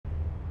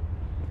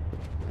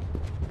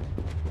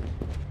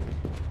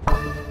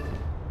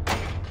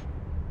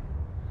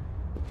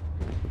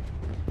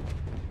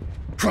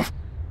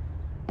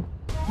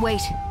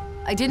Wait,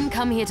 I didn't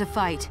come here to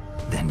fight.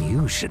 Then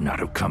you should not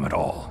have come at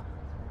all.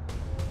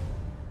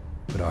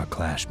 But our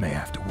clash may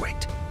have to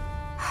wait.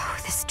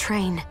 This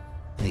train.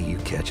 You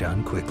catch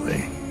on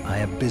quickly. I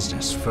have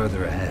business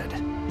further ahead.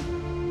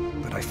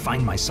 But I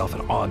find myself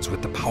at odds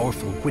with the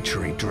powerful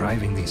witchery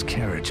driving these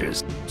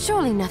carriages.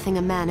 Surely nothing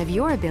a man of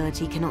your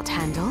ability cannot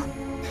handle.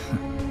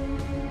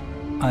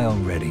 I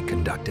already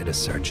conducted a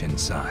search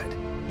inside.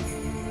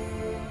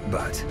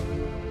 But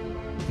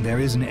there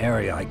is an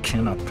area I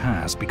cannot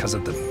pass because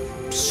of the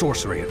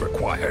sorcery it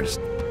requires.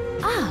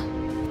 Ah.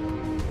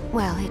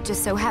 Well, it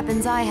just so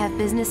happens I have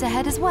business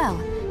ahead as well.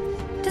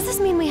 Does this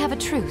mean we have a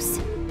truce?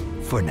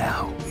 For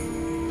now.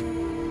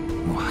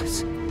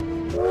 What?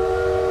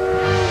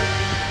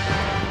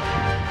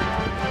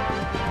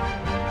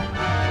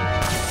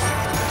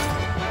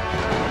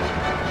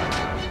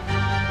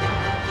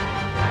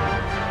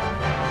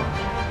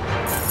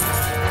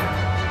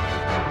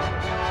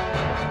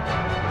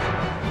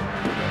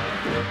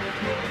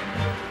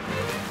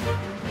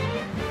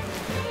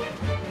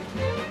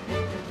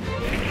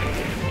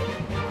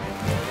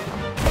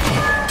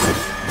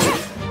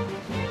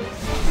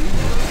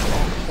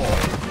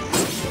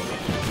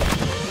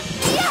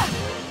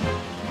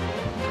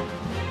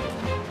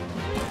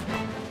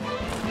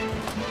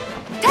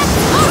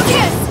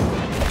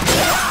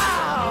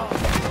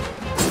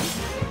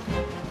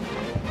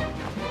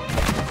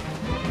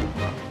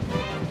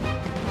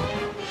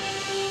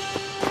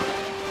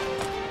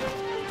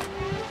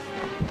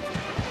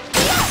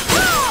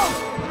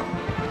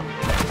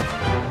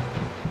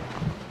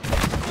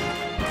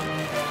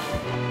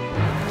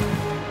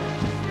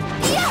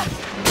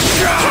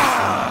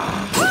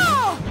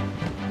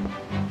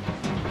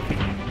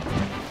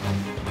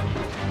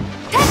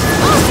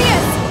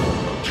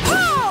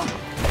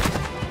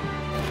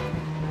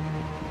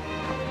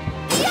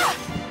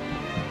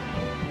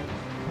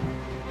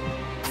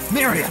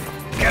 Miriam,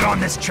 get on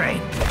this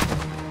train!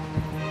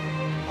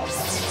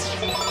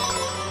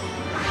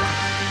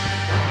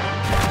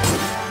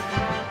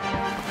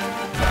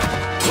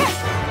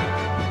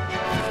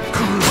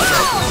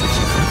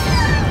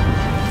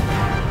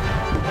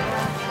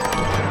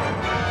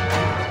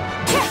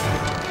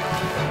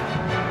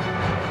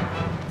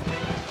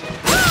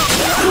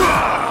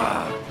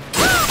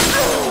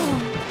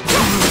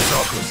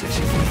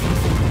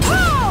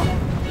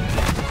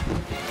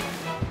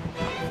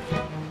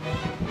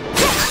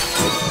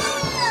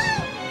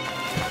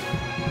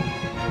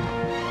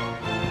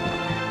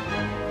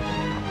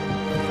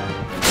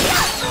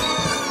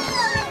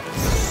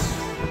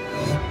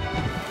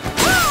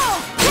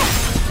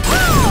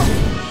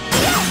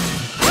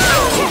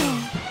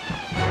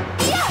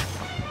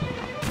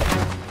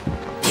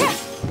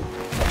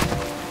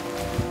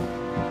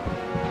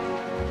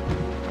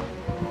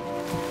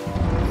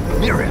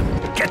 Miriam,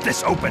 get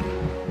this open!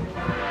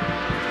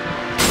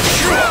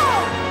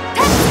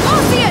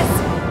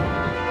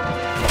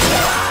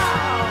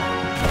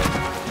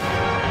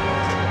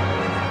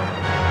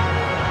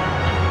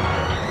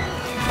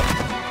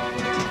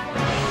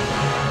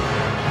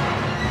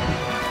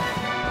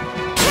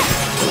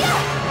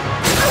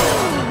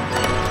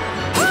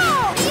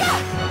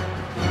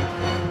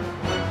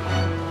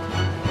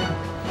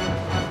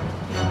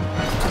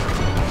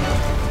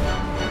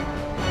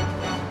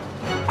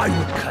 I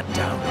would cut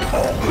down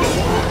all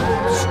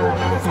rules.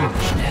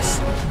 Foolishness.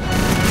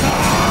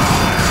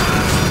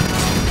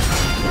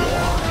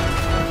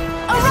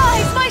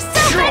 Arise, my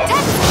serpent,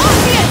 and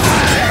Orpheus!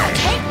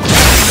 Take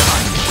this!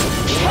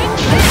 Take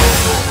this!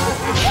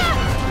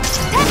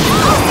 Take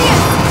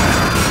Orpheus!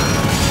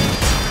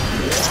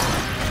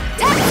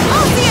 Take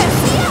Orpheus!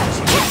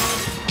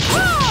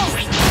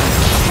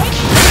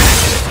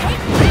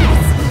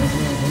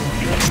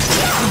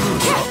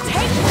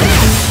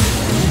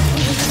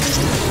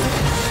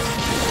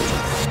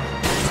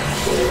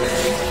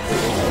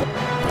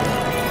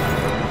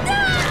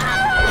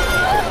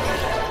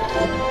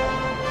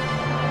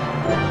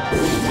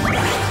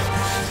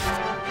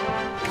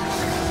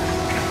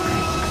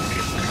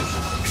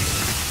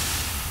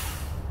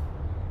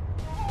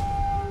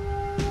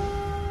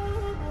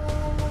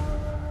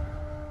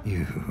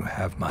 You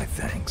have my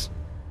thanks.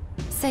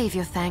 Save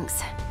your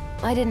thanks.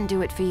 I didn't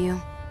do it for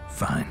you.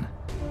 Fine.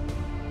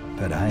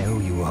 But I owe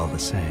you all the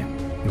same.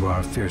 You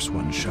are a fierce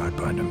one,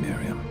 Shardbinder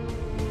Miriam.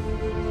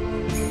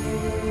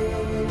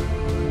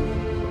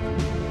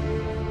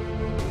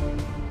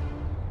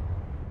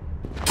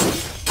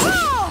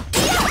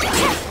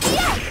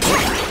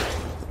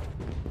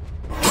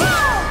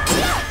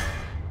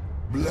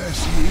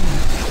 Blessing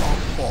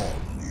upon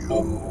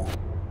you.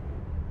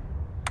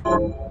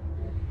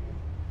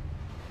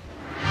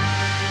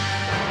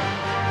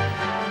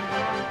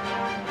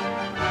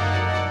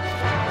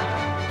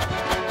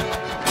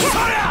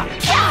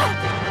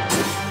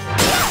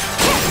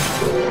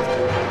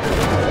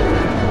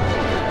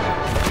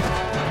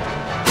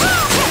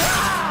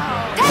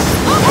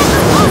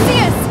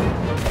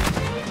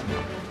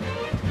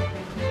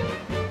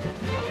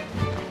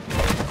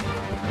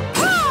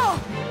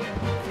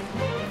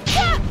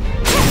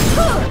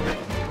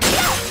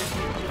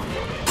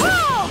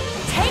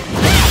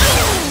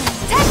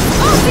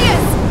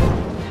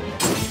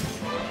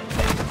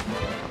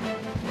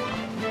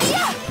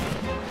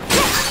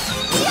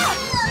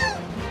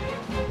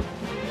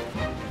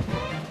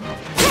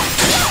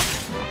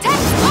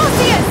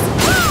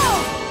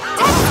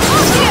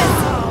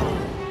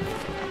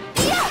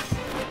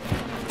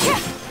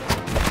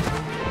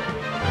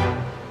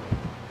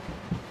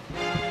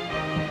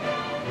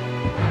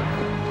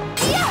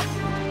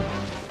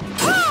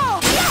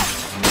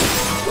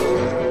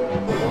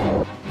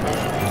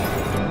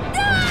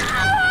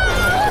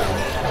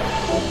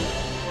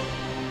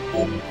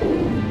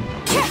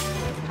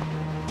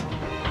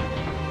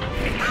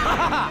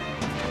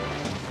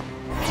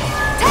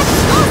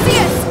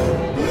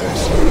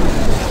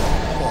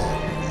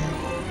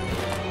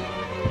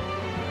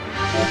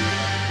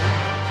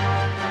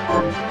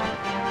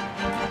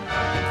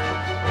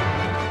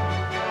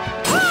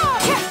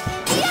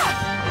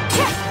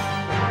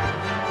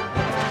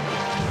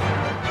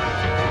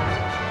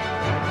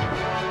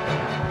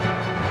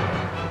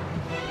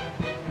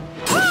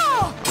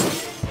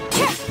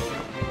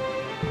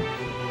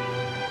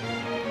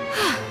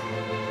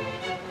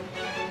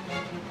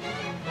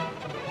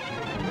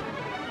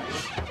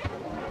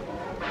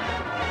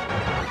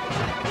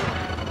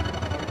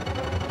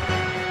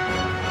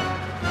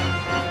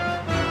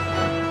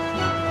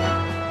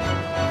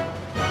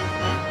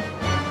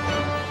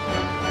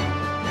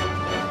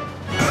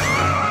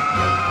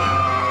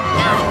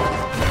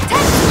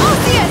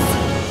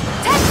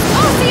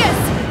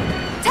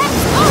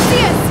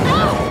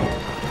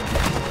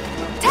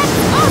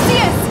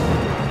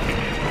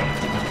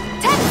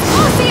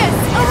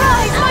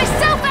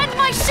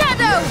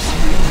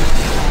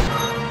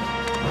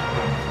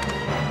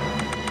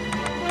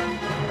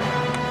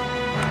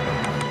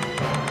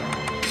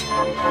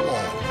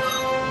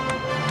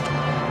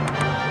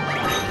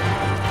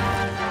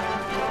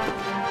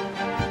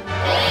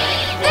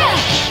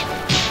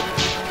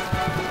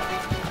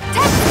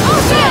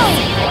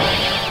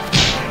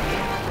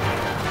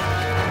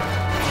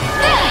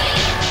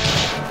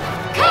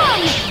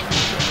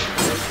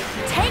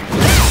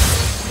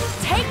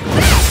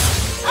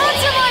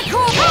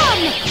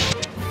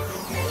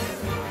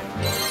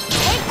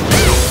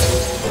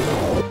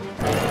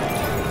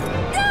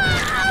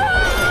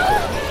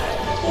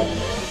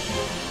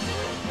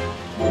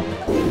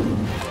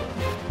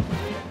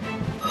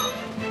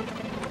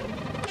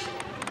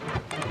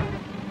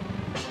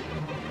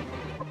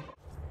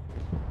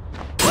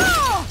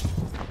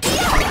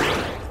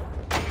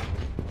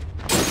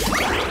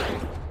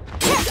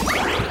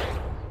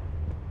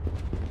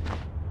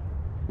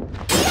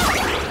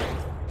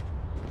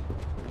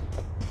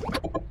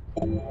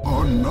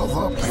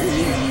 Another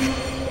page.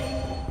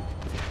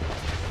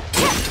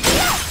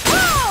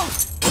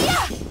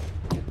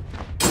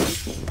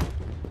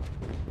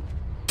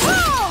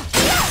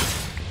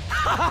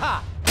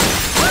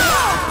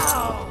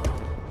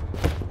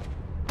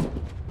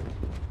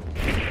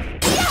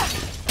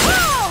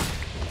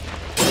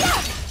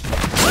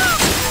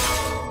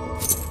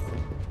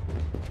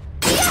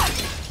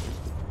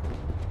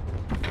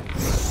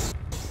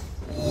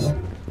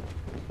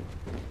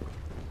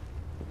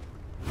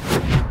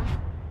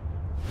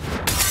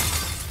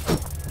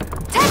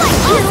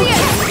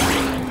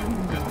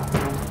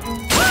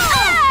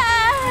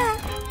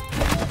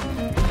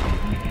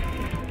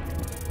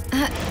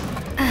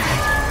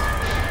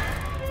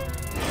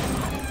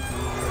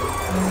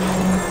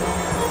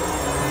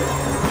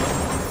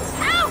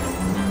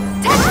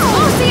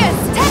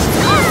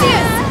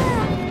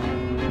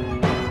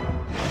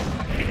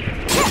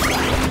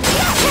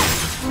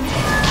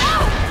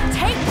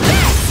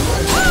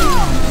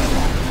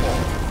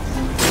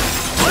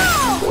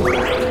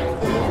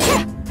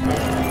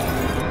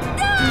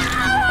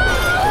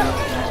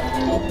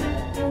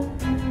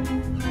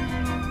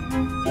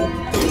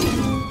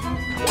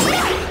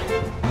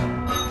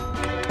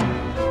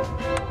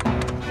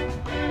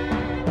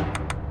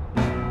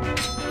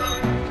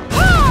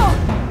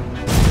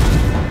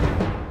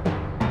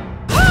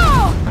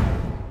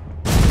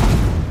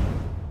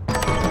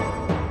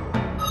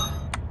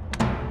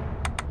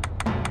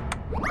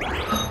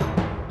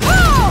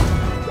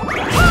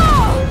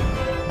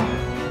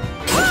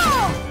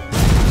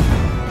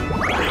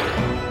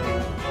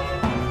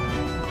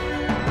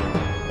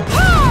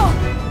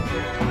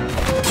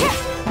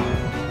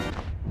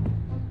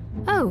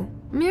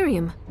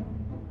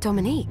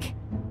 Dominique,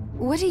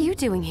 what are you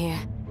doing here?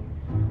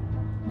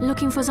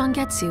 Looking for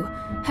Zangetsu.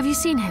 Have you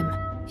seen him?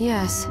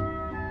 Yes.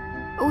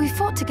 We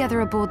fought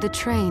together aboard the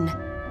train.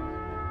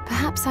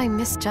 Perhaps I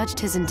misjudged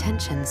his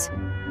intentions.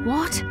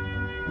 What?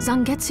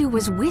 Zangetsu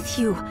was with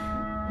you?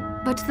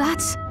 But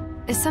that's...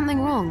 Is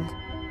something wrong?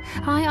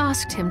 I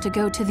asked him to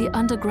go to the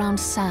underground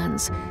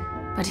sands,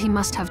 but he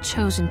must have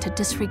chosen to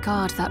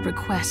disregard that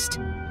request.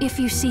 If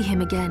you see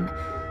him again,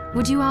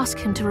 would you ask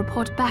him to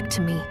report back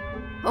to me?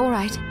 All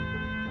right.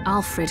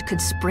 Alfred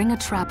could spring a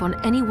trap on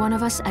any one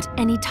of us at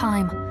any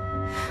time.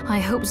 I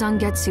hope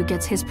Zangetsu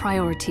gets his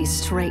priorities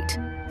straight.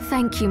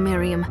 Thank you,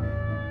 Miriam,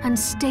 and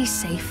stay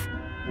safe.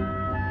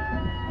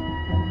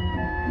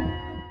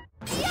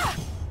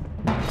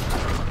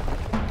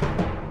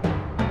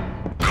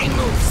 I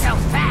move so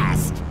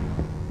fast,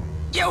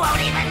 you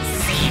won't even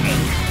see me!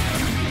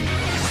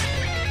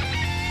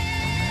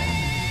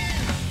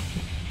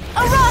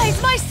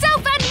 Arise,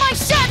 myself and my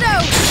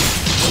shadow!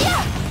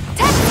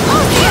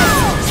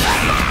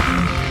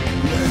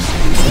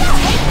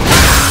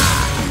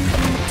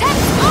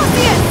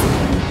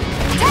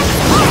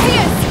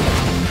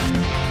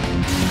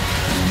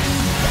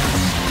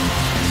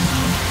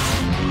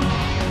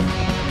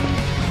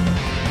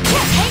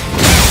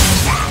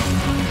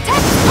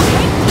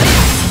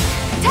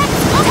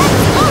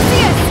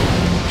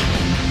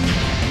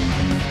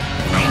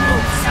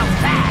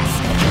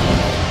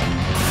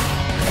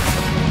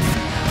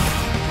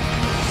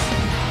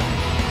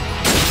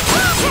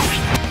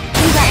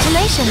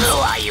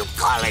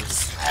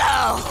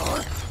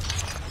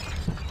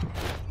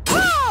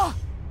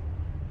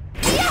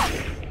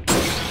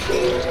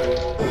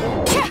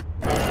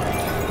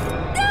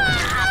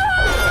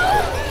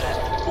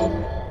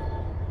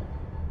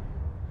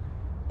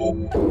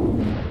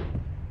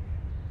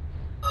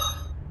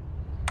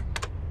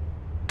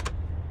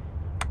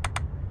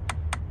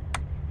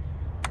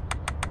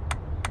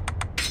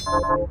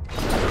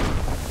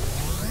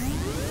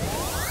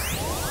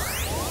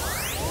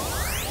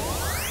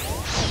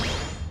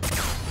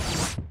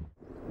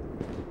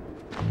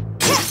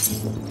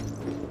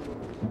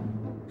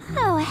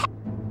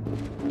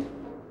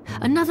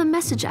 Another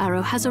message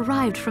arrow has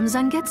arrived from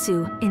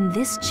Zangetsu. In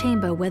this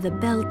chamber where the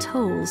bell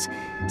tolls,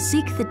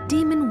 seek the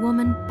demon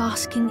woman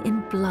basking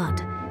in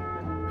blood.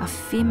 A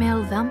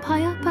female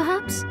vampire,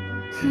 perhaps?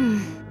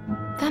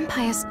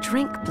 Vampires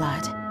drink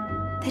blood.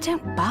 They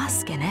don't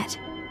bask in it.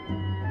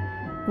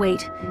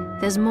 Wait,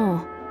 there's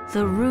more.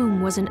 The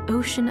room was an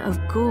ocean of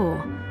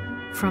gore.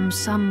 From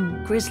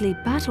some grisly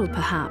battle,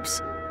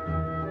 perhaps.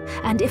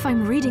 And if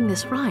I'm reading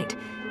this right,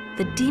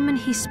 the demon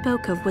he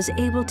spoke of was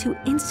able to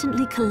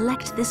instantly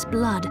collect this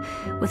blood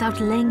without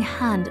laying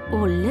hand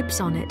or lips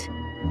on it.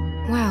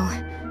 Well,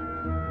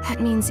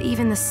 that means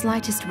even the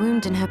slightest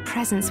wound in her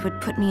presence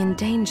would put me in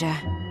danger.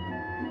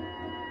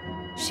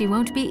 She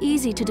won't be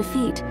easy to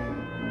defeat.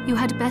 You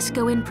had best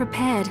go in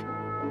prepared.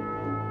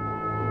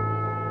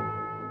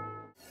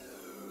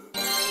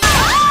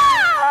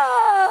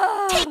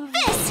 Take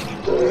this!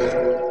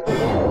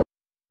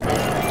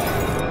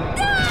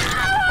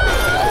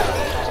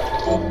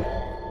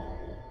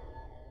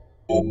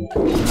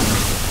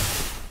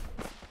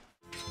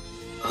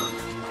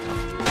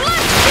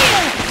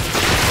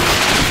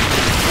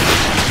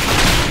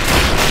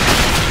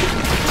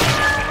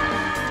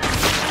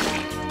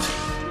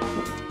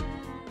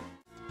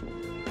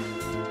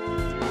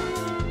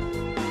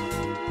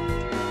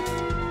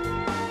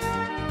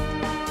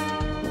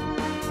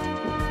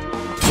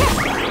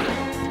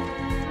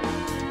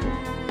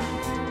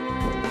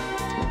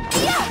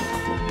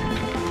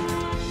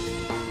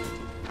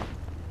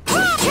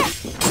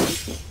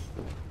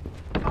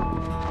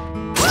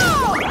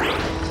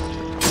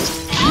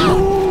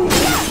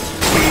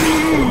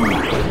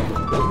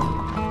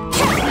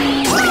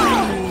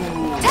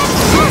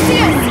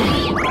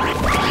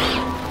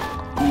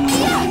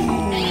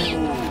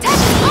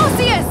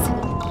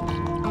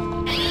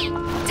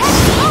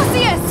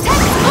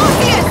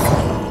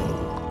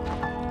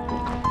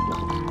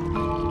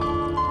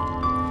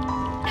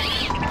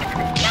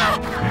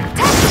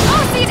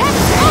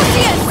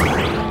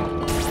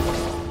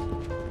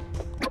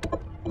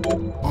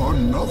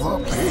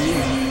 Another pain.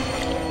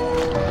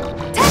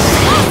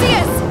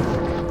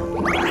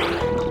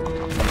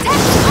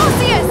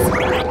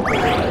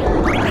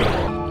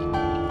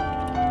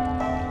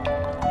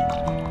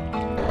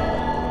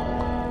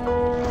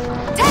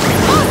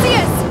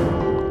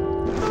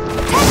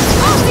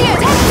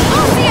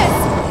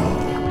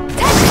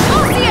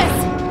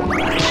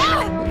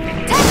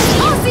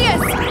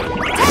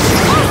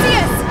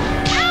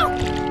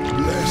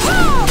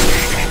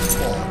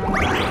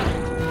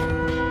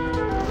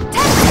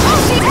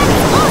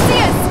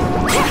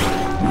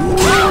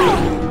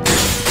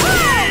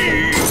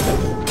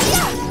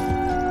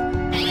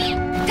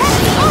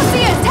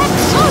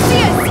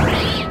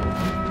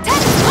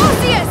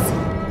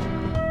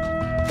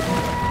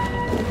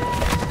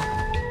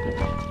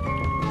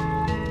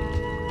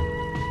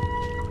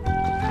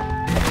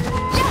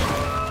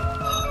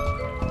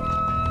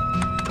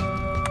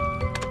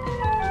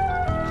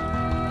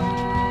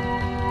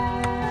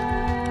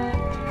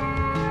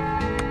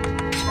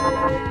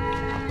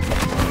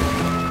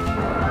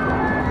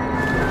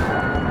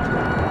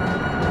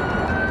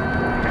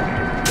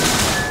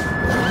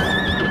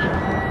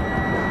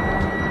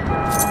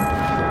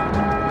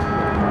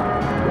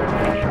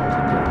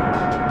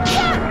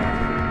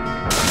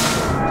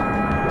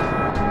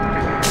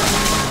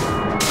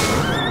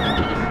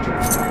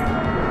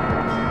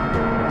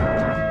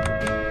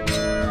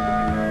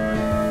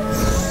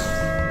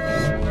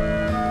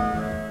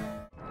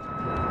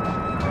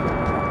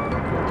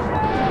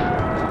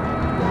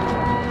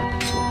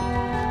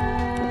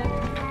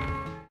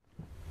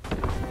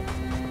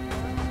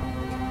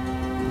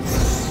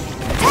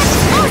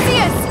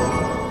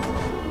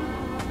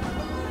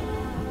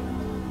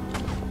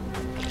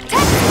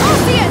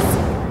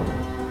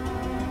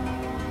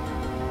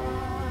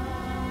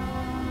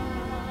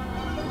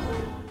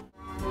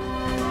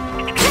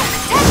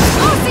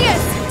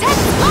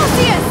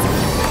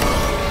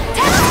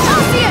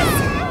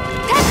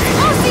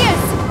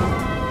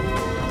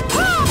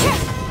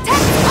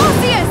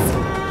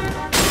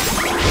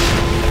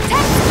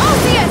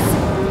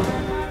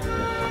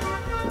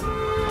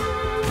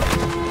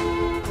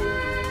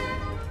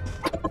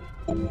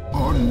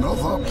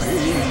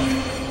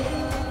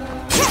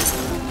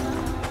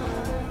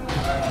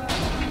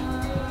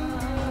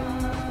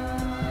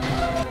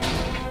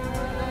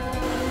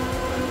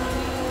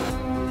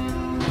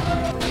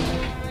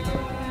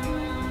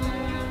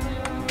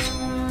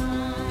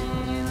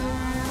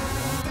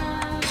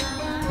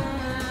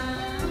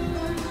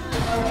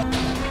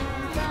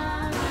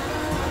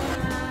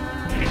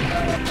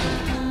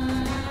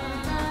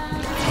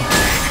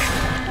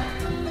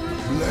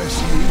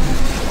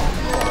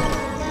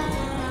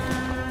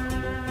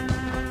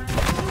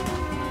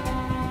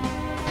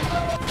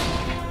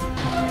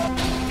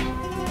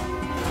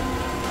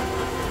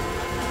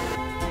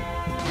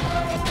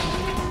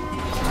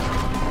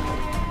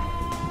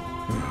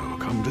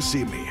 to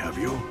see me, have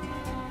you?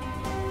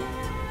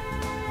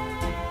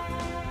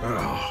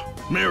 Oh,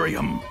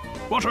 Miriam,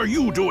 what are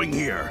you doing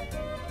here?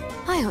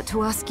 I ought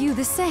to ask you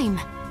the same.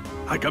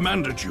 I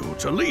commanded you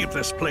to leave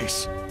this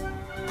place.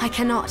 I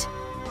cannot.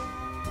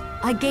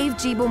 I gave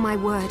Jeeble my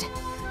word,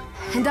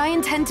 and I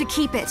intend to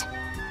keep it.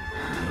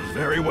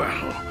 Very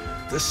well.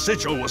 This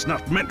sigil was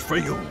not meant for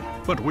you,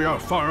 but we are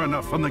far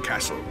enough from the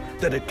castle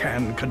that it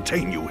can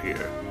contain you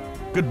here.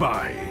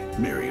 Goodbye,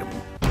 Miriam.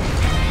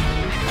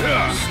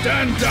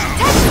 Stand down!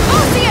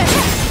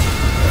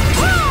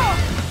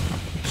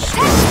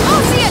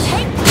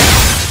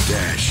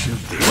 Dash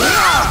of the...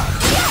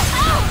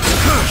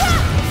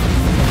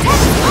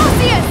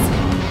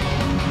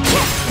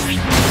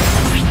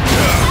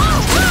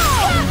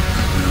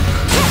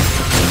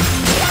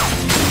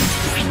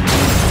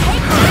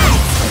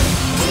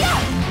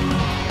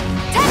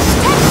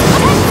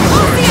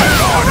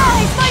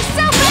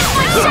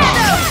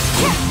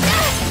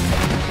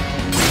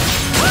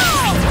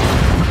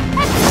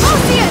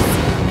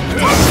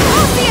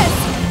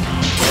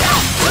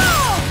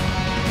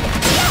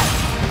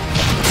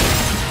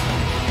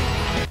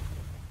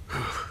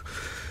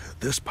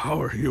 This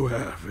power you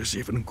have is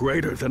even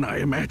greater than I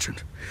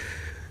imagined.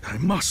 I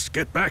must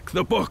get back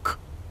the book.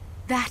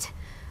 That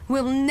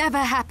will never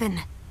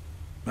happen.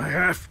 I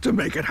have to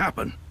make it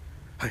happen.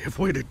 I have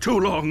waited too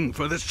long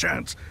for this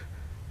chance.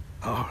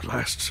 Our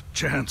last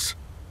chance.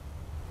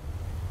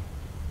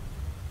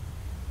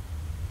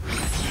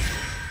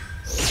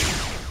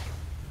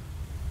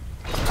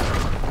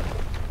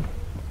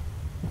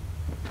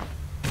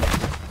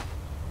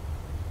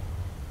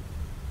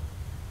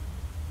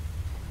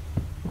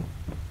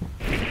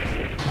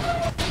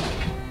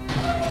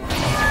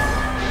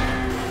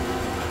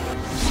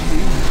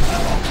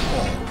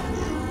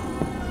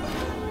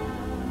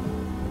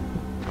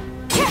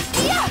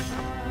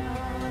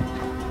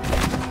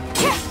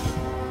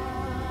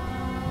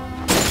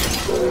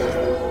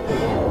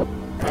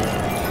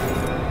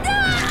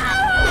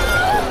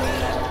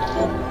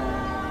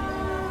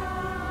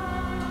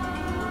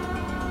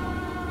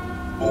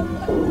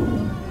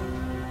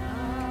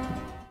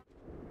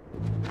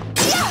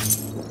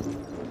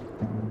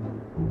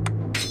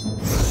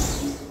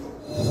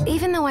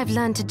 Even though I've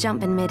learned to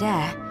jump in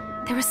midair,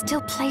 there are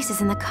still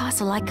places in the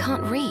castle I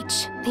can't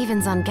reach.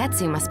 Even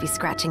Zangetsu must be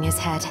scratching his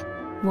head.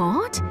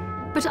 What?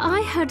 But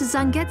I heard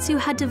Zangetsu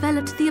had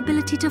developed the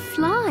ability to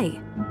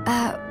fly.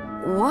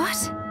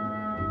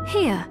 What?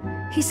 Here,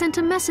 he sent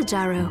a message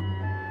arrow.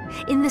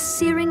 In the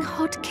searing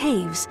hot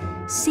caves,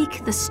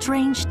 seek the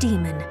strange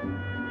demon.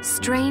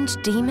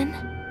 Strange demon?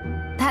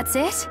 That's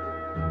it?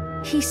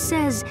 He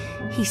says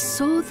he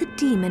saw the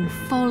demon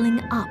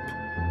falling up.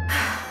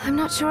 I'm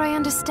not sure I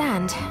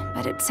understand,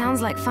 but it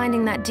sounds like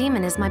finding that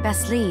demon is my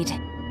best lead.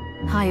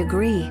 I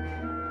agree.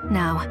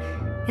 Now,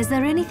 is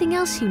there anything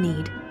else you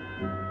need?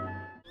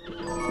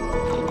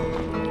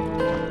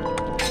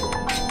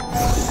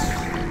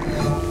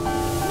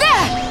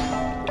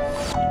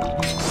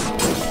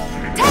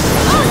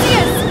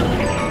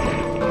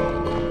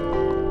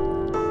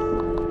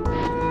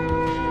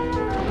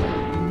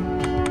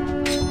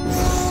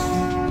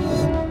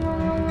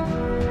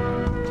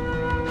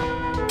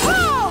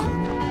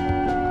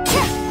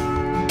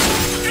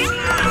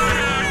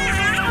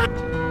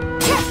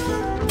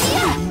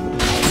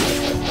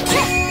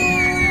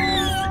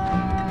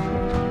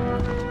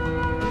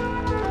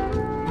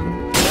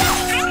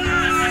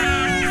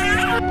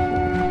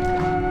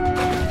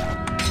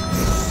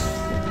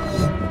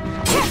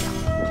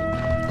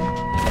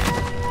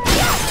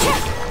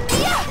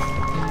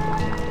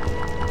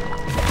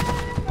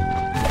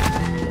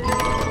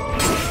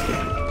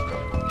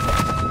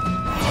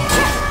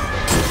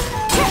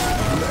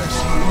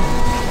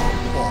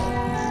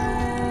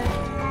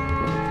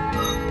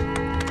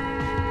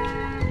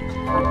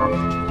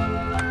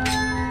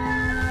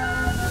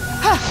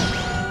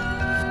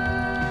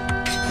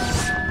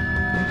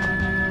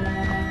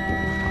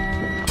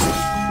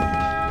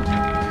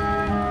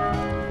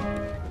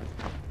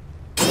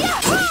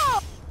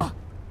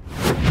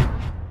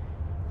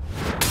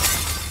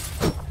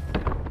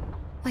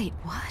 Wait,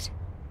 what?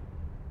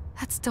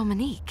 That's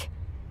Dominique.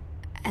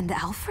 And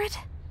Alfred?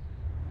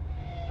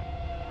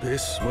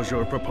 This was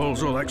your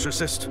proposal,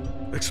 Exorcist?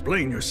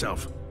 Explain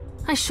yourself.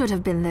 I should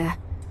have been there.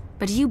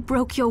 But you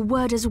broke your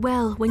word as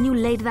well when you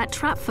laid that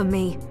trap for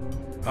me.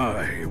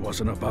 I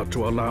wasn't about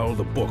to allow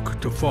the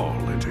book to fall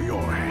into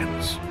your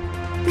hands.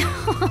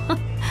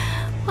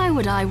 Why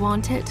would I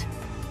want it?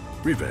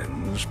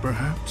 Revenge,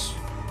 perhaps?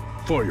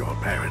 For your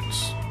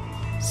parents.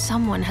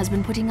 Someone has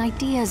been putting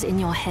ideas in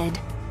your head.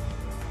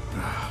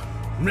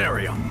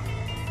 Miriam.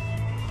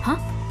 Huh?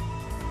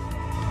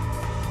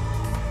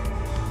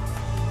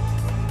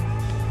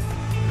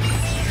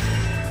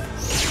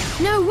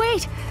 No,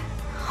 wait!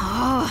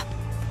 Oh.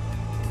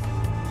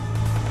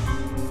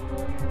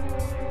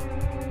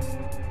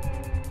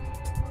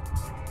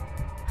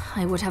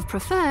 I would have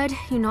preferred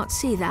you not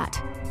see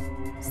that.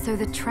 So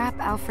the trap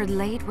Alfred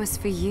laid was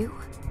for you?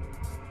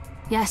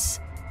 Yes,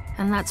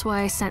 and that's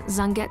why I sent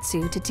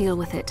Zangetsu to deal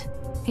with it.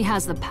 He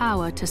has the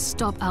power to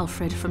stop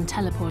Alfred from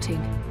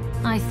teleporting.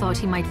 I thought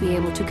he might be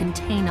able to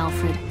contain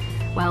Alfred,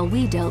 while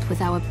we dealt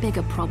with our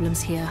bigger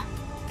problems here.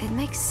 It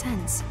makes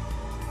sense.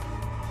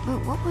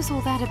 But what was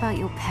all that about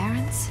your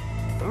parents?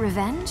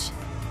 Revenge?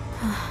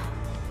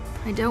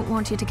 I don't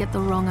want you to get the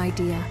wrong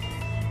idea,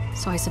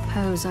 so I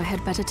suppose I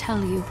had better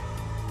tell you.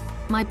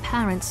 My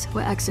parents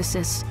were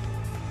exorcists,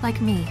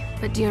 like me,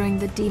 but during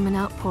the demon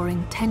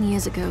outpouring 10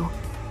 years ago,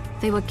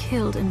 they were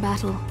killed in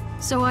battle.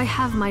 So I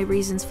have my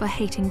reasons for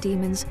hating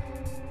demons,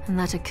 and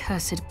that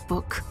accursed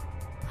book.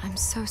 I'm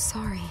so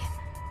sorry.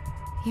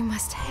 You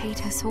must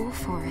hate us all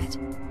for it.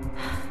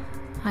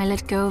 I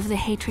let go of the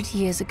hatred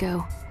years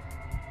ago.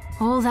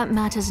 All that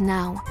matters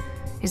now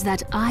is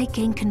that I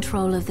gain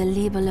control of the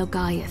Liber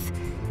Logaeth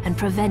and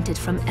prevent it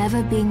from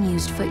ever being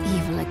used for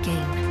evil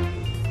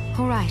again.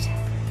 All right.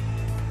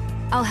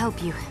 I'll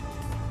help you.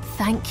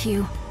 Thank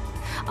you.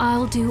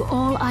 I'll do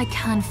all I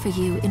can for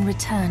you in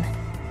return.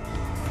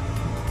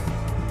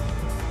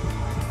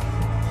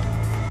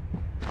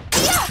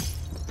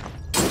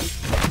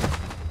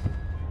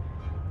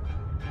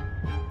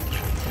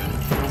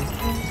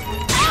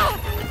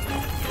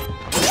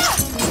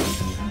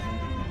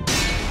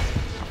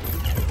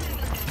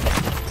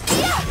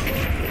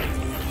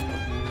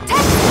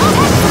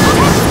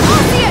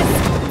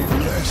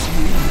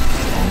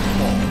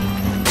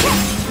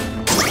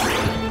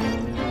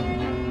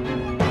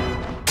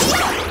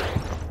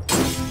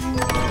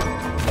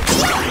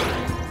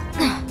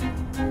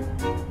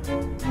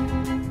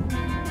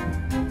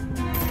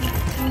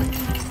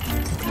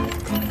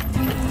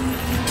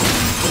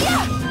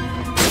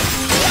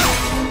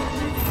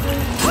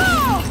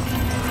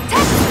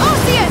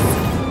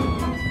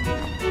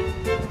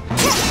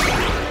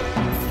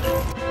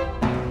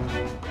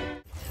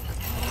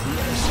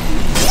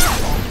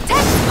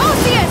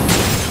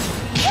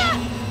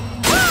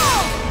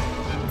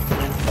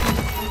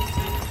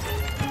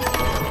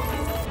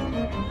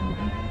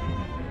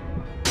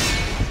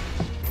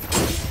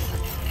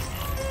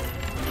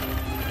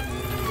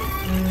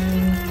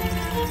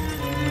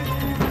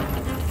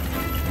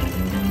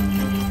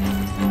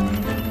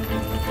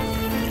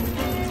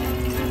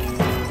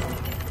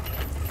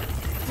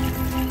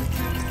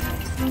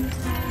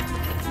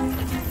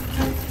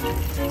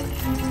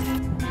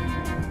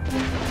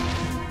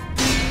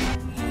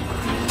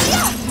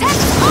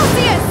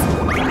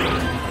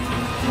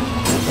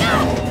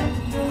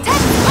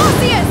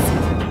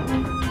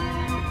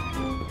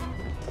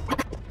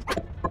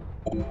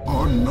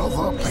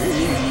 Another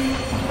pain.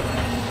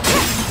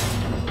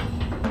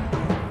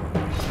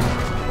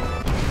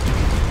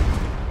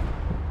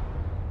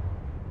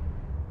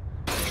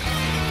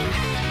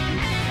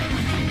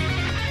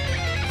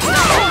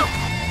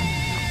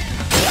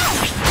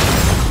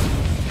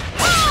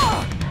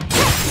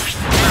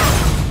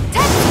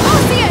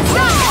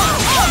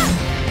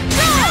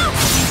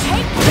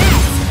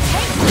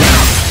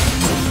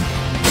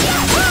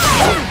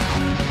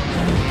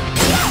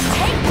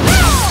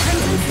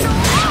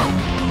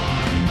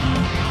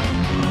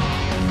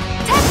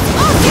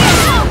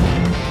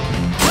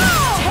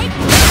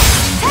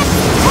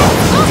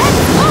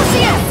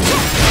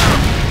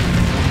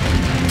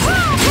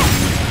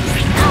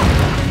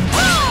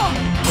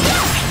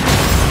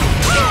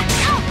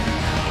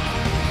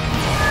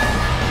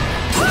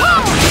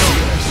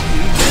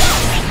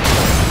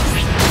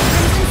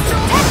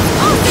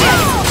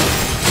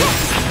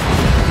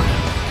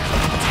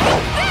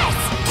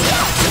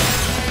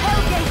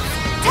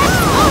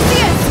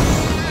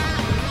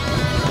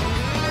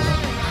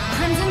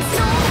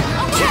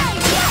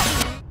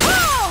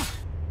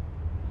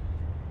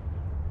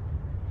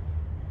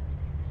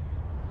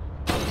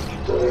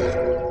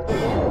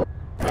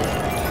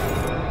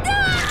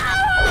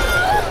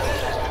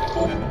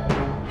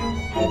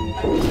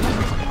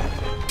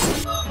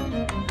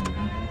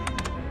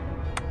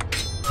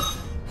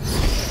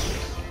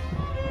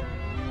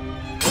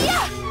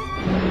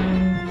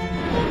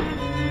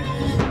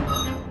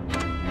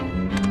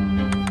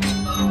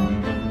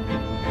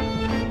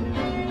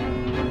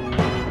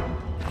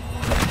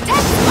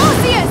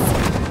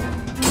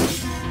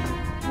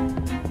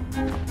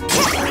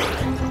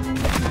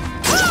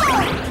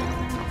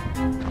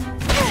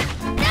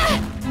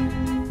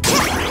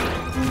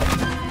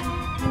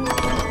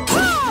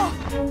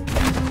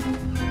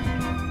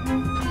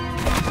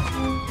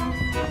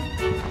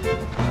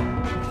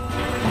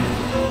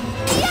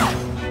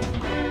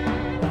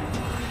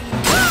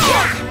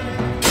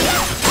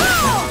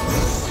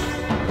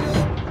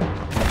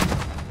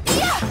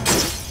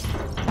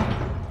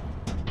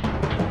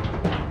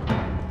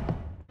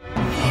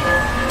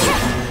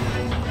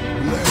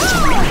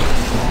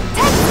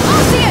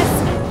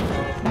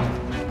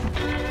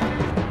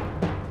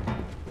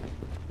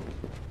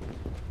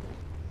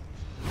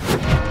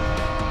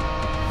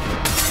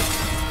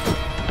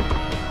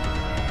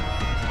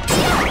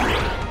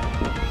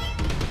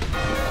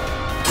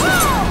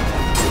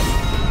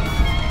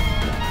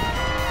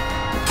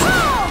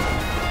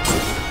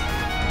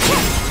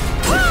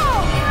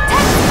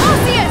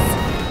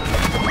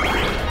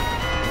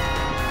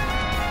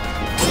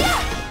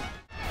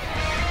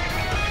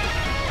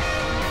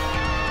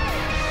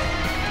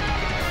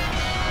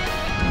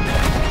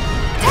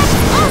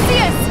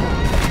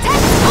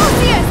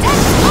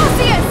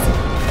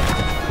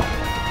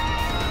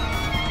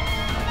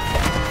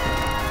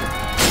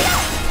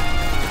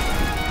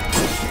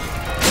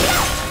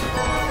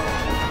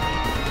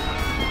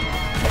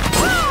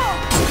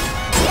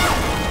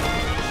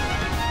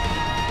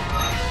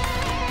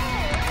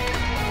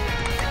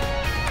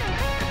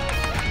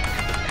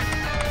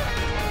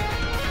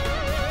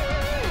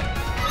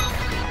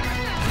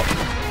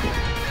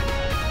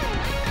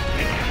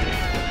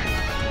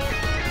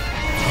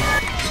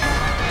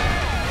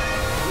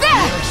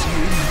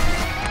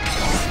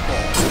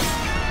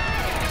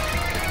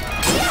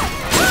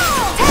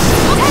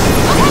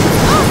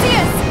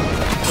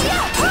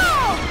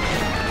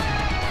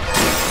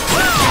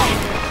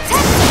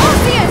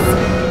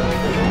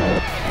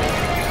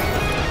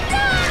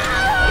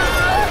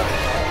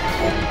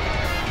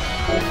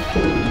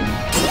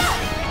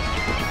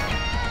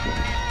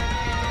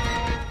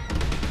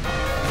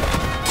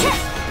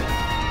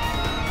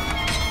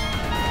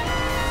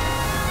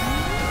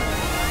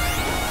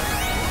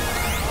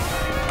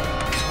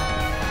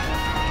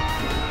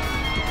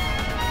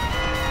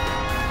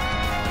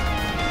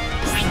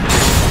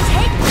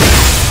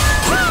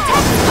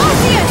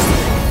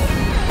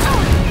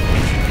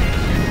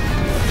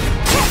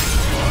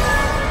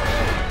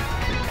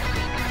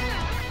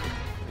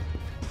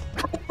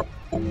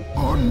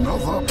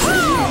 Another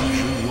page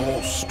in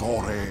your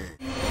story.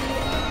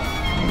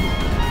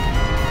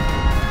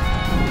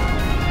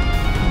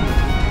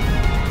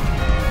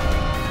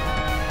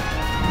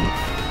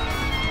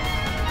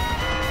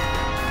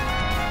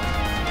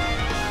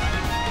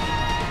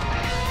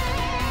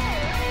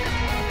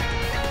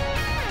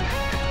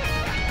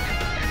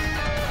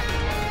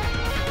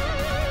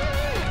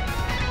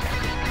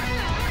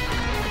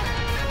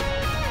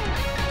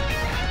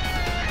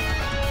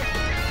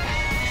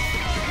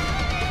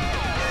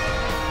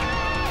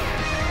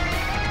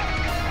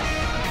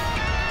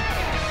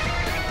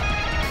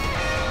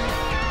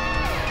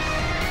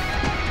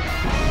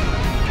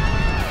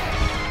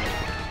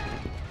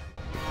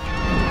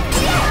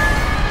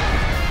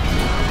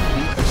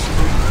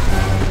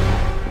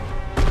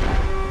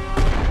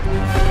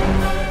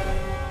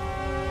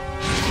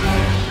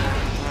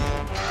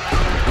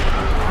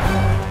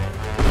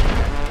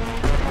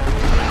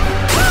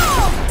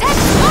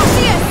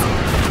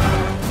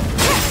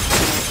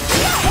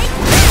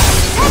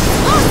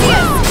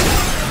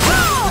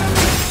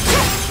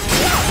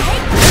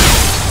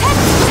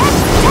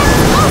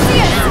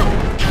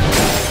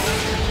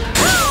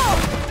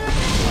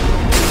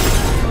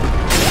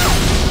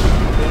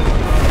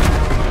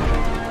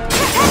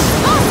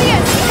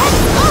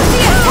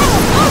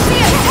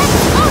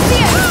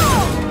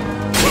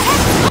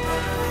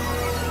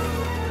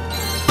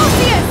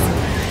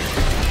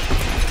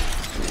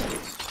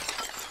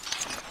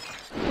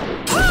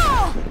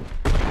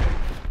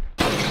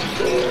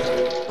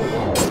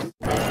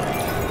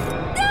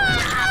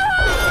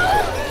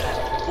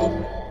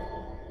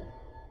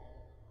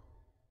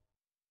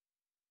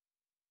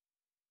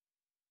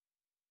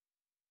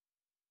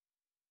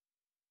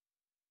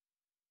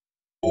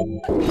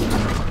 Invert!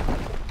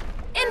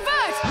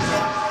 Invert!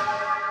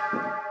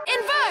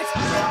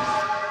 Invert!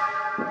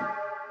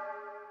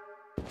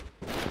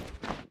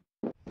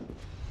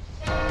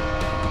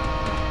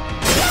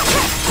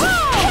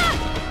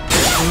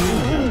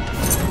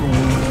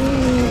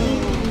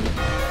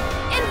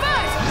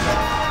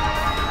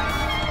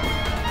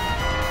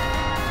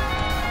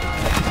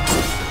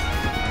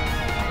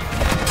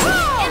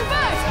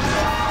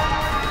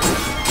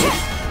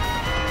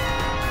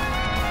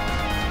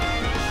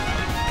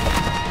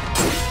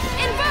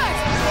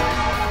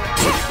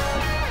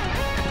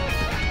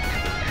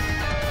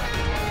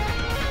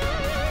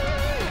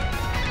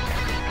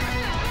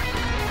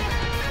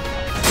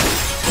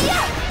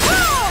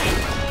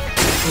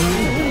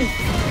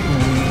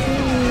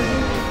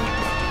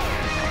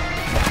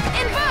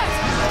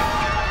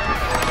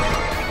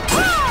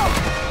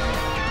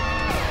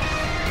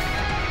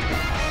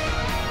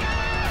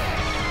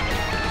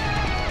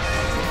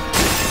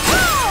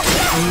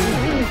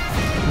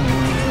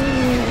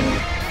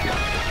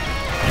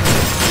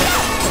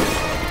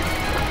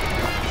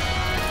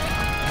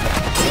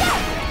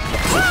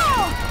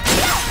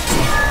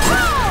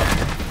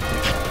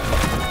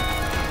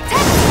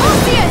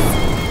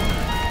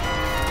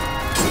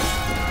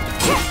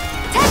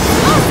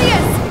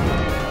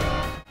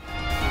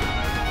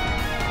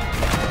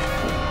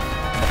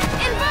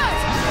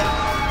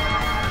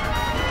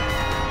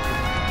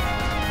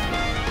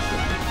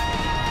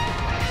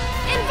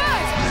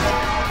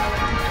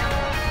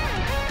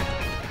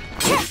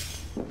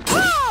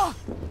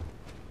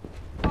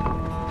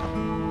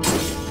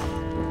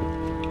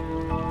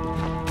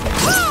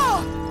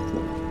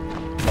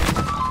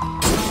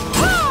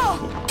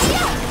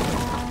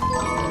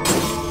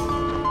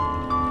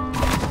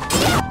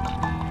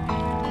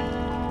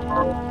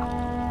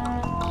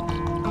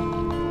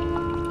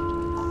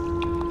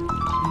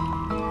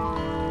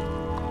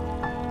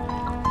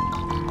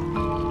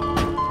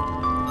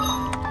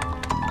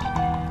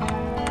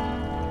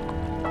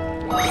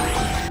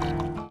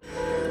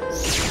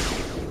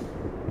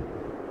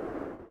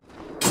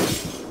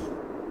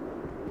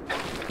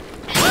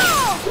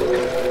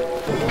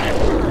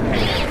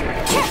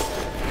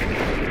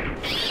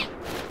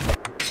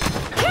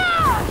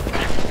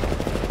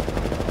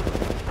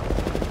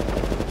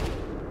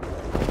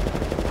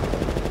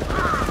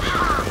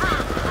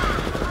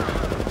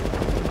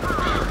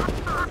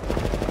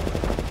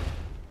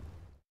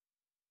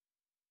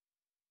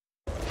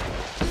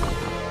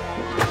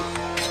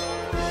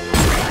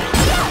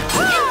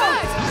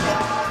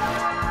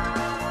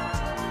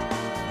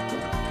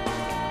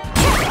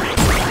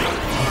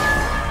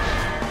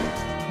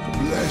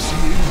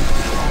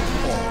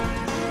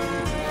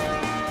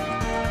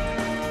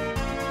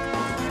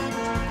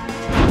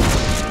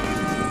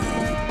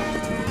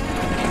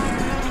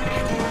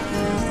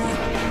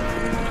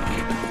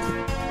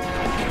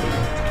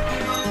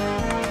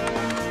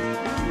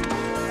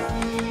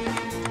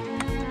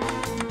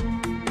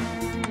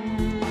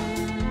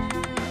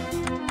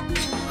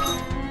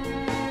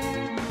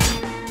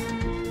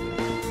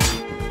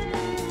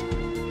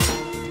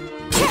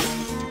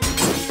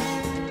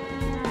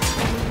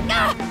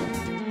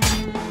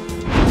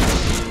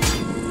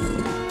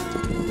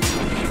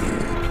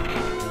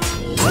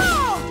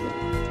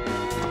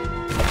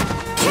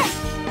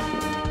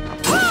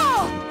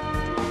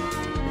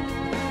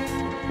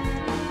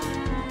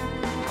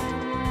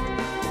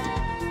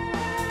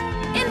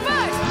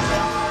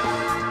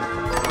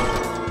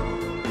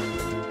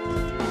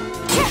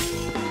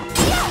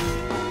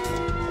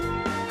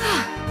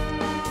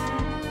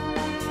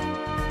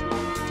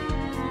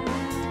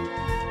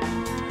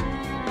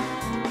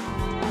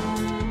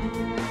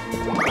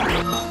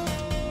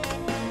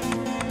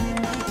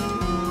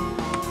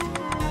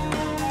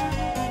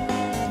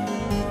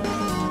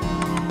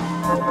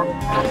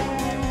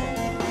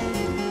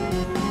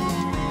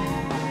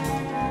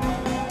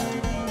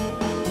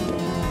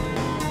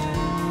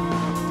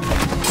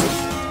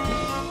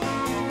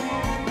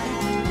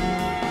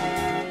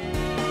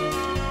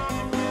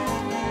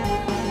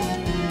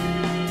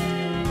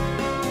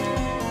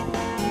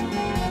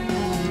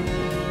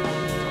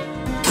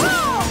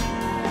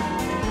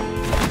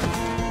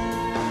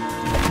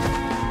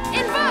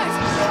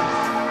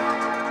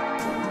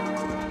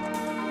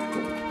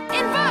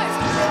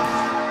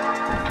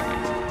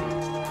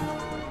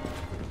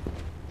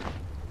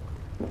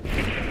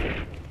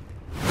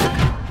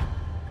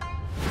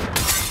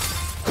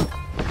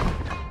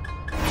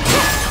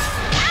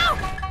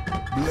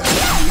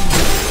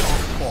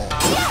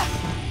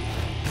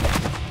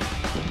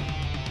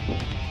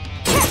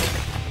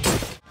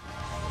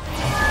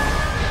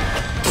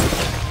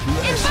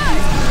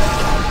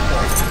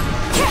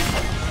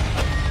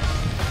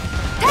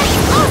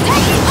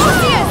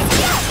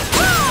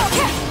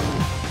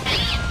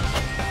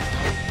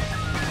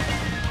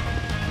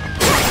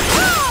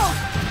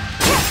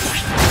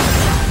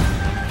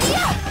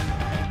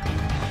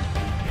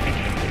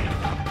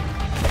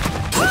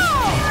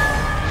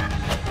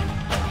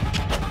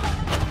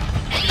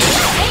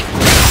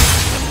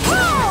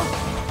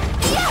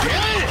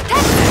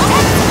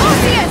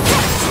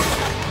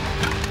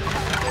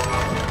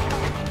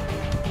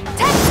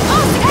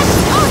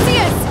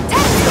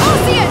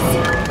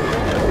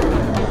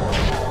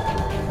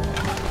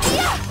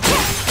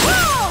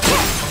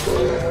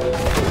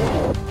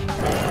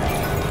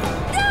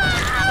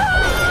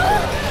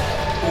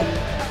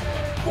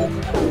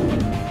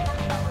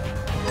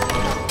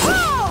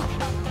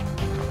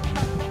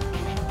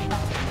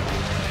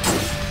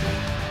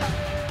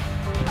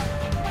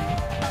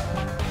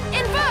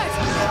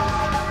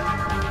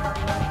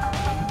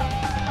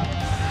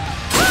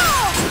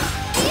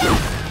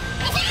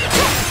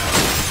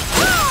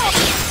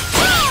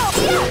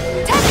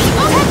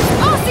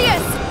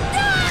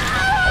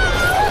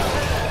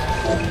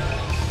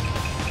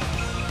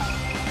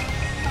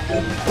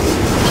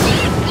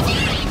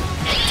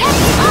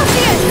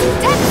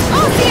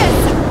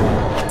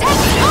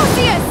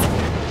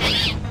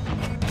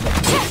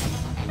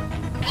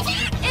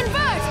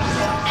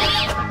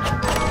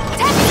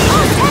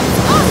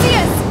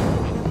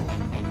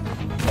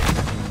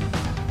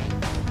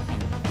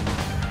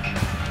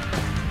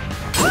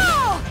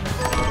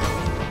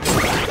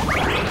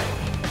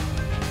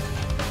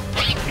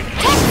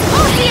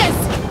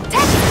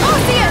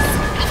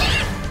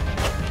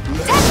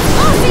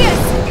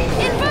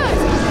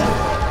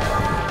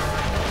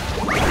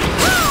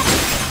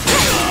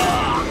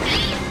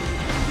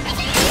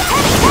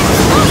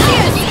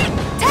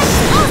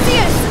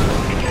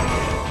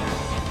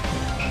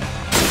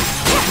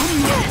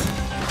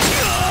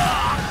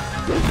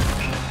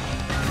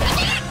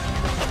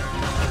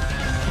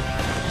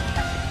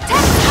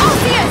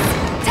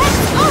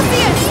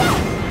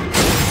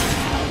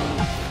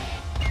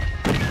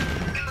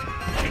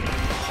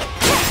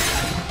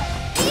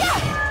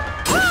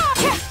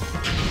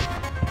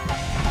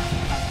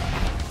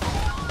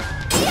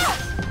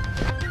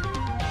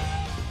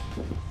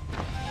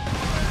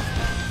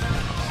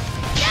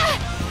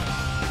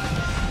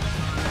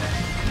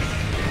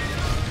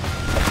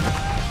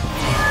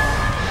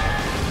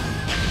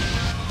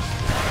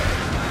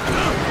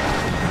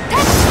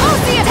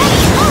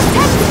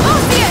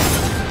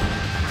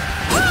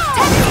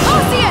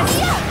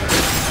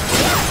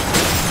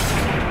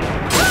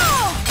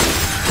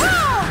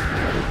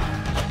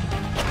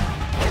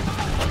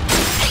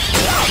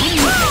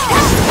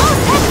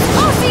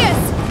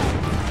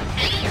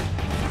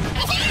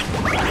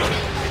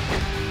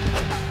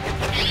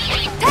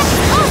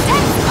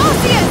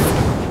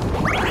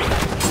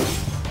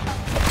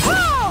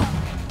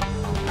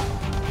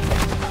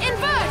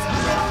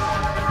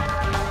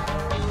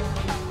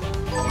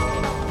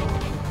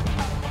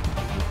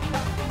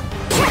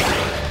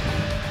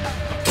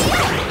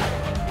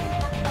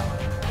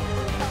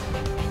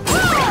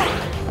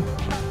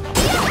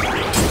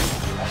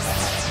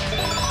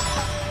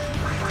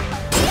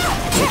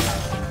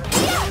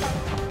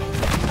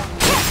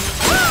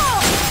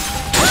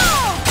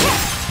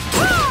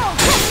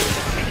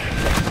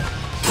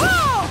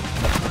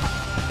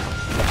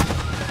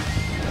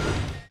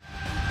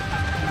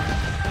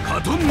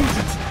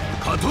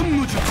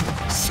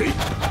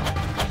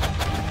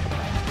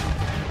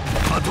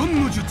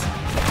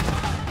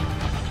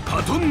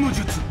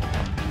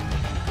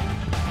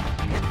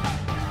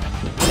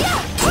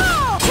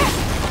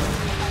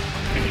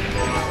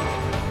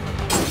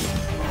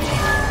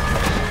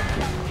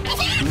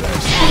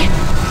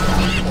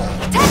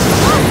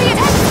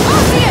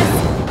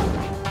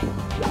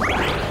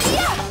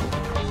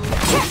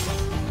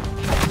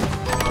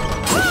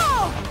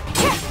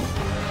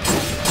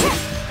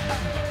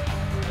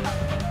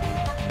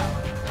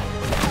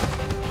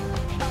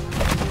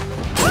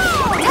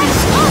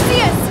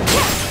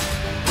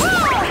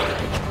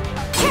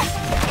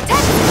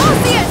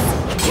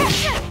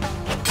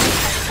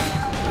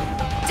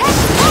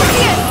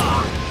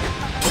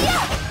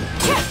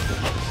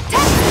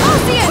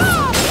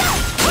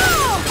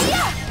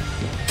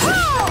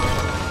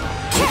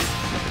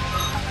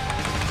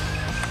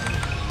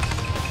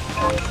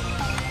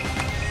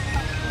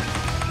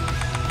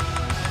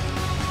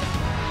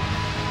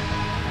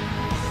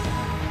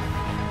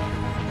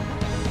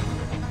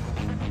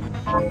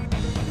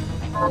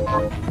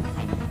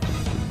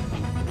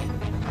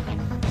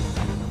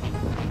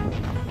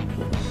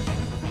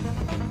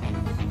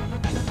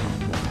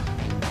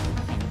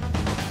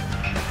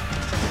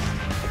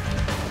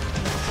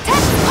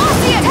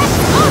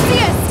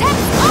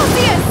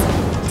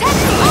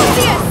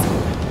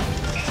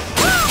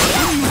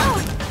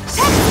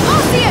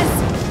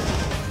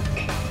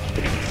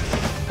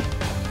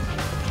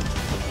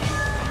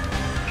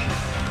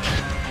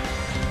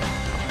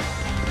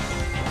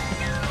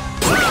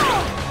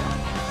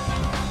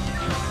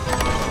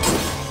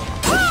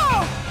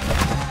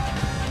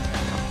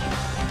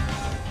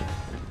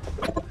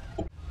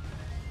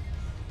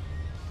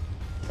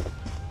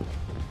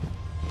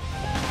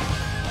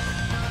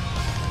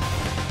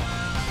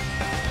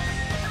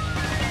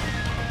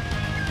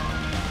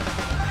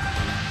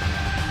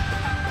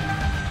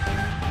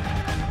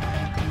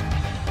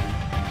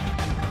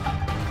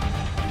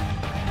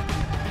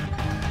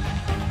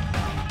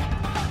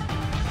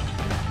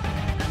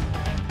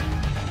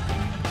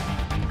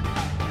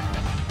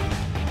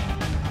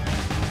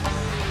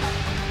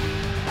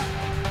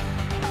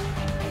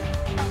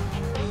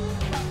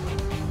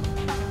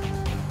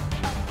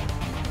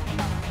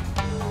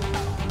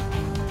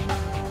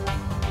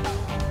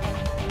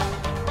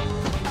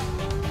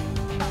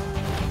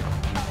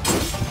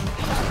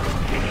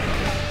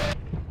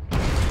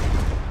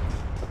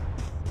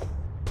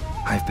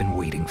 been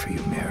waiting for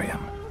you,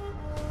 Miriam.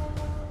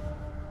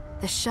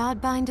 The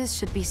Shardbinders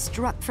should be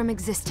struck from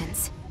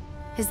existence.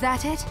 Is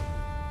that it?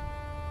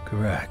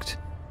 Correct.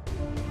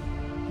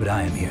 But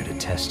I am here to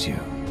test you,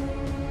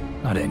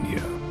 not end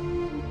you.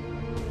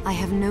 I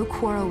have no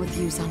quarrel with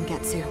you,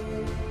 Zangetsu.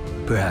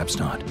 Perhaps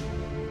not.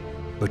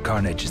 But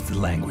carnage is the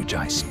language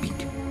I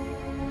speak.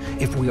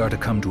 If we are to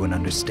come to an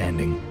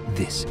understanding,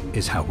 this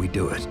is how we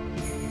do it.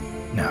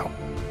 Now,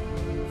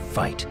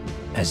 fight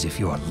as if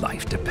your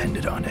life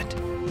depended on it.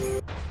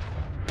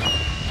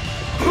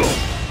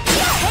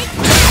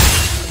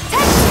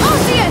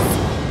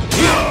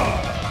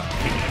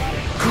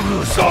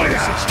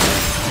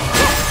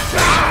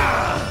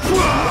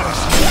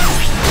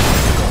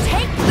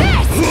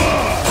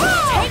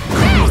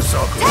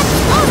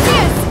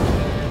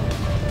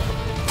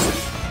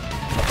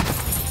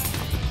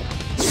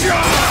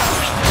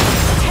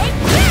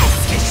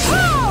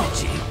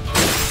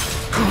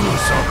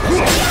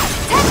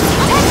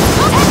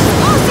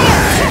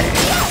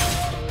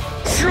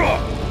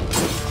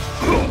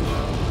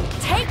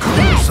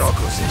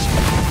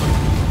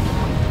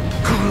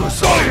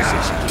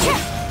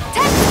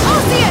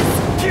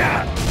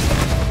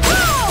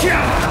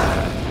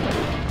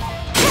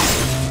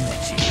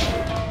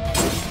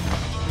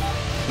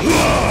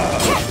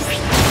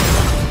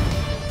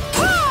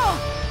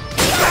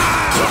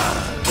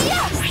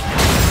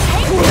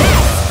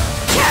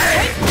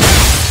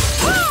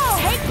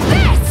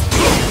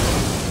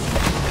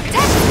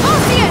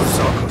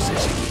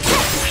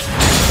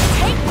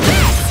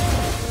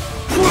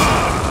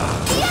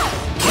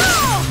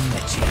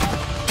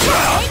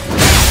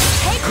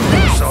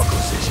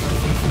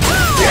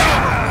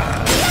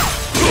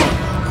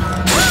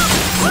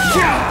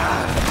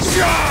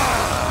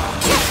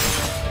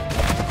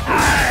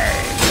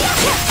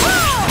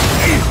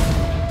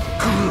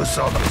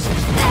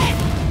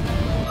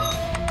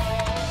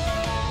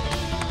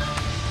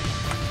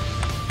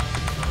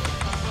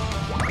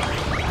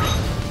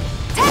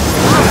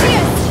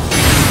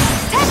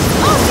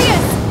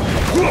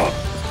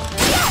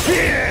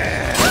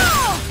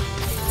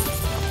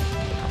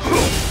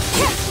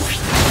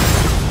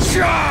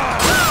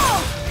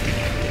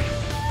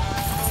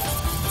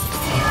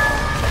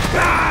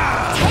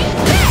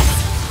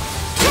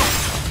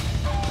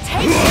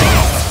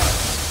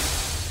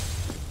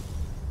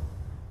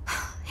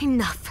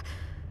 Enough.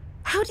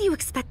 How do you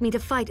expect me to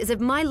fight as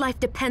if my life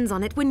depends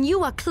on it when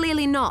you are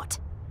clearly not?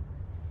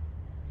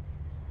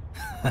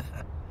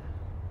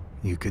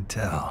 You could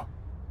tell.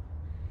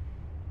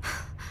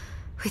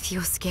 With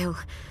your skill,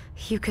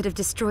 you could have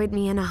destroyed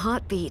me in a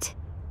heartbeat.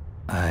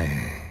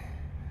 I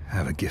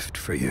have a gift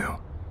for you.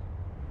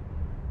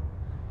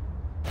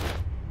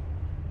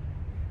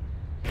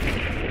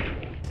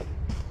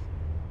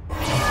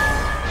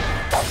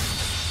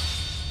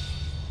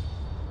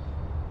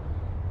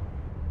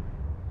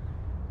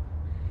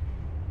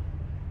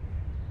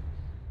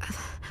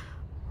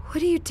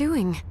 What are you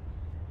doing?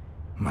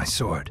 My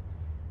sword.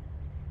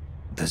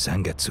 The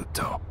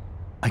Zangetsuto.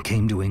 I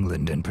came to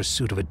England in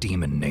pursuit of a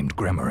demon named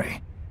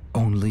Gremory.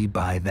 Only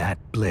by that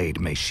blade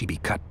may she be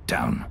cut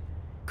down.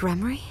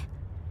 Gremory?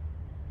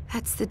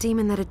 That's the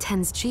demon that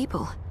attends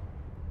Jeeble.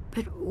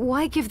 But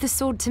why give the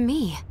sword to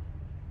me?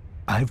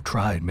 I've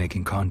tried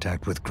making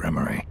contact with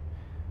Gremory,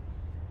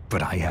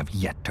 but I have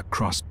yet to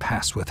cross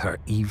paths with her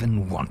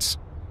even once.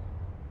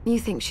 You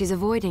think she's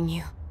avoiding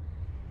you?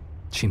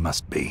 She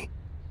must be.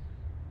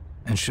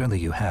 And surely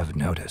you have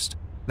noticed,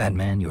 that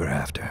man you're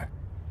after,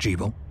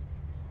 Jeeble?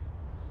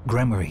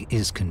 Gremory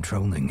is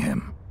controlling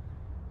him.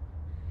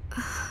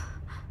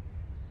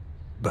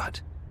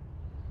 But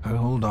her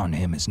hold on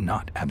him is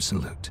not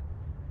absolute.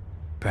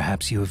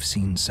 Perhaps you have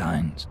seen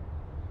signs.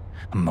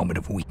 A moment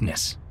of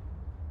weakness.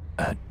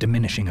 A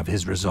diminishing of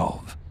his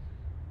resolve.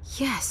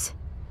 Yes,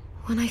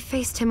 when I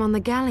faced him on the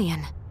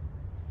galleon.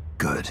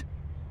 Good.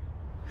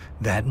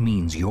 That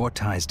means your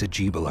ties to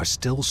Jeeble are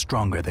still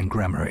stronger than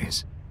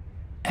Gremory's.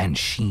 And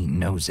she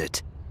knows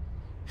it.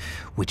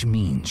 Which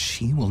means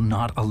she will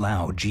not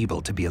allow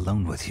Jeeble to be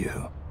alone with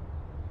you.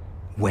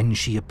 When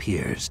she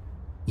appears,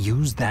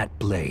 use that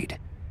blade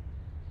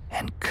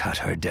and cut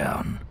her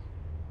down.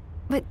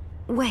 But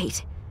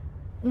wait,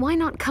 why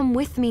not come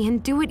with me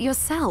and do it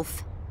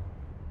yourself?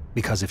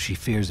 Because if she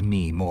fears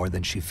me more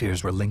than she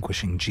fears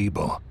relinquishing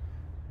Jeeble,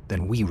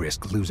 then we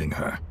risk losing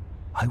her.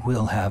 I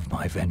will have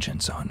my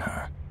vengeance on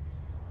her.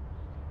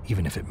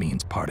 Even if it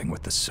means parting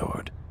with the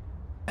sword.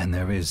 And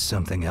there is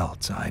something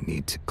else I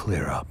need to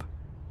clear up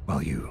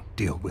while you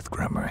deal with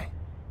Gremory.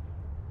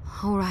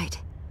 All right.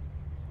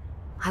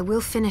 I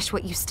will finish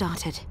what you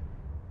started.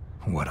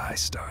 What I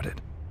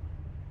started.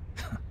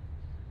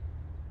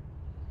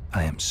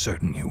 I am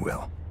certain you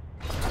will.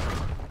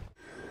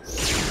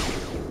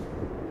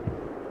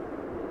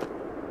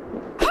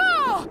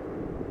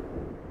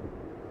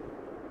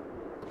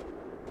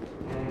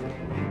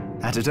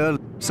 At it early.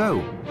 So,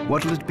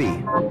 what'll it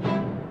be?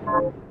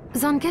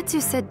 Zangetsu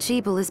said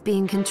Jeeble is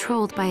being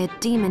controlled by a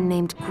demon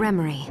named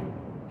Gremory.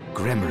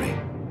 Gremory?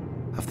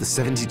 Of the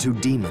 72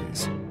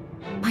 demons?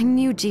 I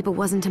knew Jeeble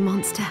wasn't a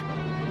monster.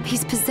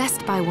 He's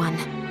possessed by one.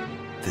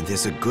 Then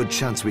there's a good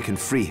chance we can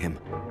free him.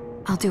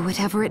 I'll do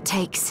whatever it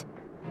takes.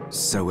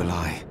 So will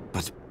I.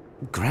 But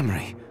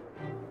Gremory...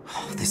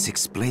 Oh, this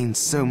explains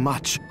so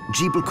much.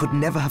 Jeeble could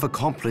never have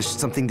accomplished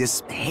something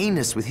this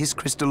heinous with his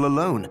crystal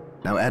alone.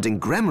 Now adding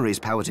Gremory's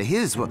power to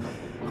his, well,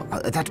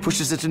 that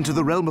pushes it into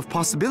the realm of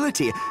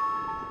possibility.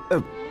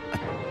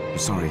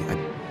 Sorry,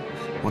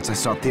 once I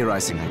start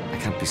theorizing, I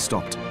can't be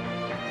stopped.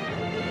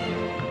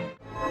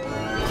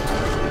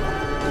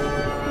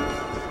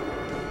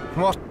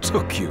 What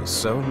took you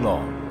so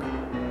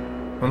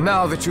long? Well,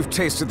 now that you've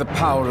tasted the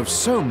power of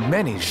so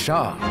many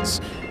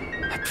shards,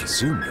 I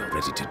presume you're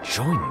ready to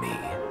join me.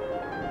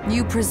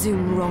 You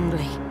presume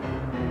wrongly.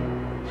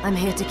 I'm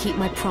here to keep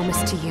my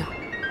promise to you,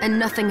 and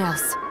nothing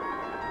else.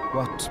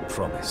 What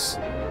promise?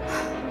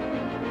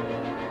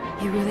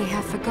 You really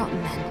have forgotten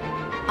then?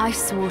 I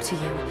swore to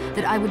you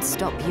that I would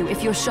stop you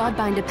if your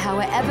Shardbinder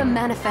power ever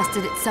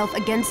manifested itself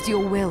against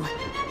your will.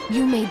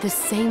 You made the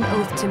same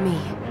oath to me.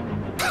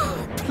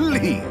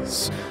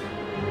 Please!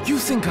 You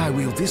think I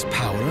wield this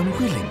power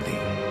unwillingly?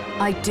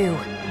 I do.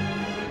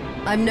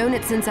 I've known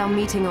it since our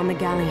meeting on the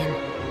Galleon.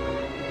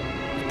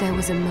 But there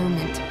was a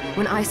moment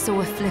when I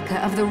saw a flicker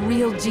of the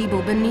real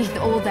Jeeble beneath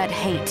all that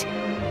hate.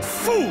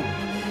 Fool!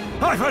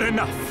 I've had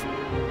enough!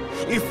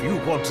 If you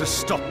want to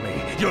stop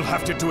me, you'll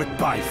have to do it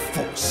by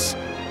force.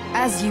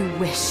 As you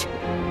wish.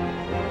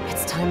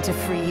 It's time to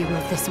free you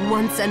of this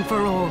once and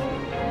for all.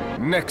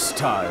 Next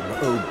time,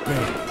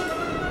 obey.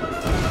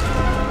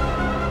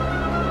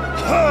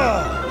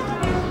 Ha!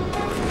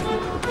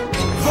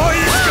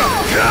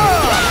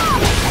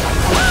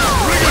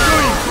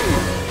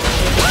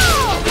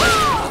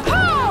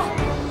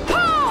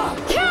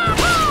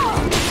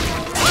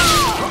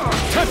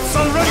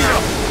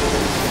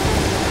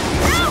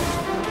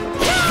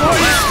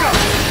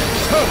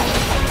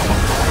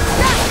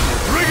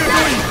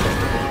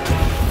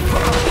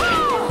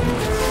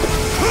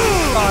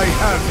 I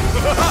have.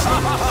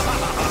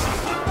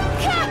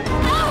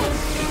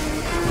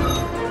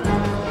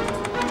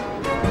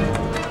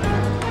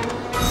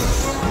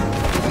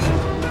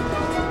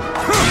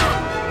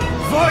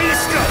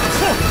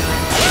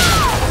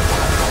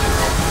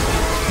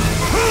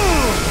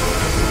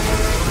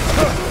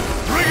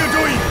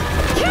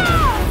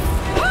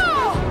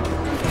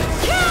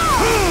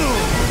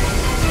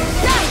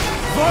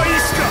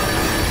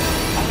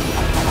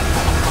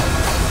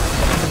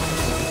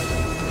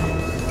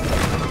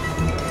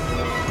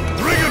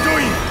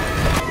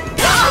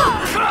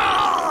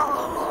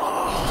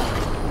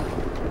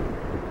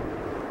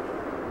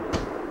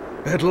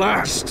 At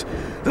last,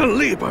 the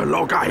Liber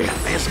Logi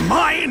is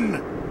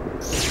mine!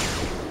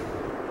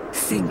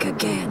 Think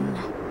again.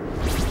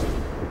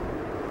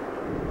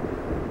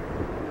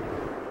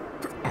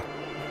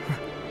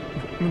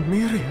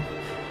 Miriam,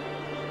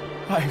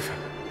 I've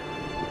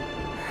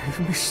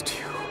missed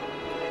you.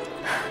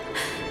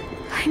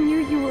 I knew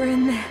you were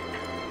in there.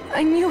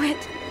 I knew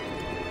it.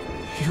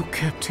 You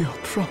kept your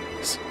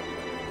promise.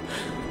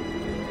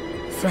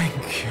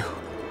 Thank you.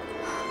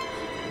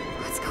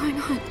 What's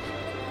going on?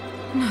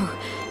 No,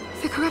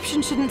 the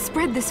corruption shouldn't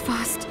spread this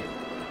fast.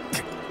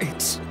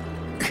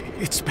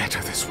 It's better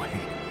this way.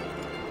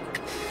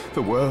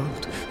 The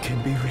world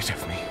can be rid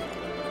of me.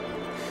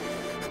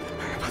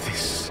 But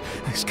this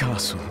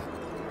castle,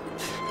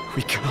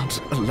 we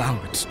can't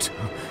allow it to.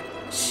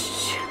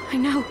 Shh, I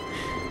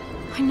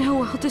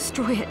know I'll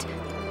destroy it.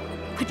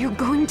 But you're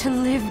going to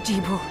live,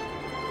 Jeeble.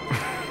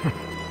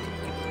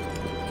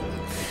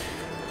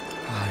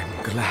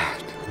 I'm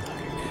glad.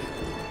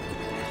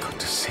 Good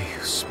to see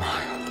you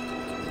smile.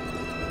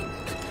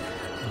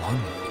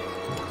 One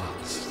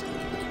last.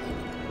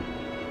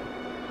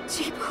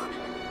 Jeeble!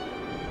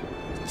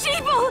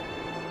 Jeeble!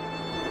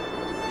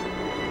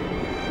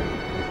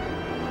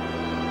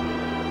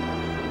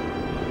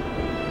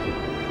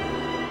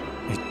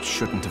 It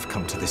shouldn't have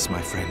come to this,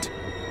 my friend.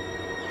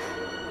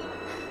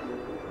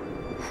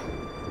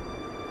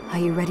 Are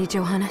you ready,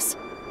 Johannes?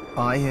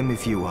 I am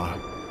if you are.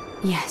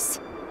 Yes.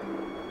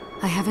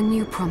 I have a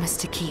new promise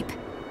to keep.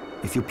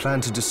 If you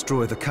plan to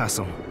destroy the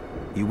castle,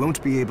 you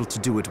won't be able to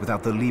do it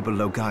without the Liber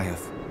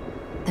Logaeth.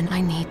 Then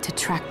I need to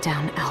track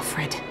down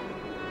Alfred.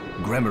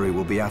 Gremory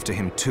will be after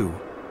him too.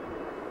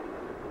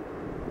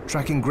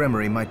 Tracking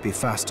Gremory might be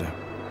faster.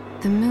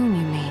 The moon,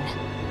 you mean?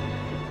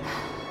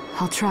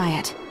 I'll try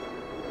it.